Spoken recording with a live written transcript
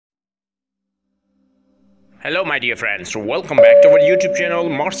Hello my dear friends, welcome back to our YouTube channel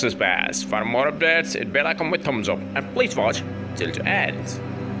Mars Curiosity. For more updates, hit bell icon with thumbs up and please watch till to end.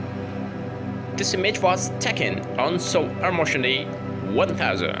 This image was taken on Solar Motion Day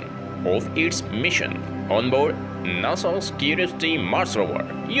 1000 of its mission on board NASA's Curiosity Mars rover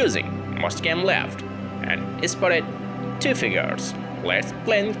using Mars cam left and spotted two figures. Let's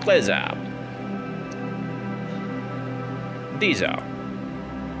plan close up.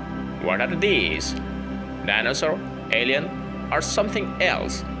 What are these? Dinosaur, alien, or something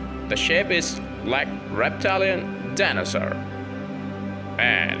else? The shape is like reptilian dinosaur.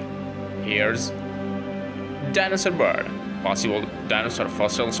 And here's dinosaur bird. Possible dinosaur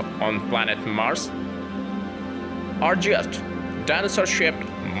fossils on planet Mars, or just dinosaur-shaped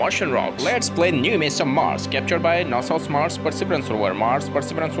Martian rocks. Let's play new image of Mars captured by NASA's Mars Perseverance rover. Mars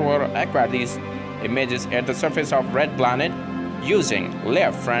Perseverance rover acquired these images at the surface of red planet using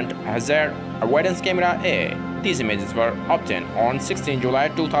left front hazard avoidance camera A. These images were obtained on 16 July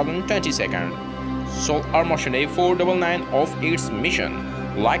 2022. Solar Motion Day 499 of its mission.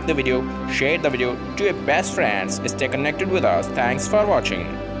 Like the video, share the video to your best friends, stay connected with us. Thanks for watching.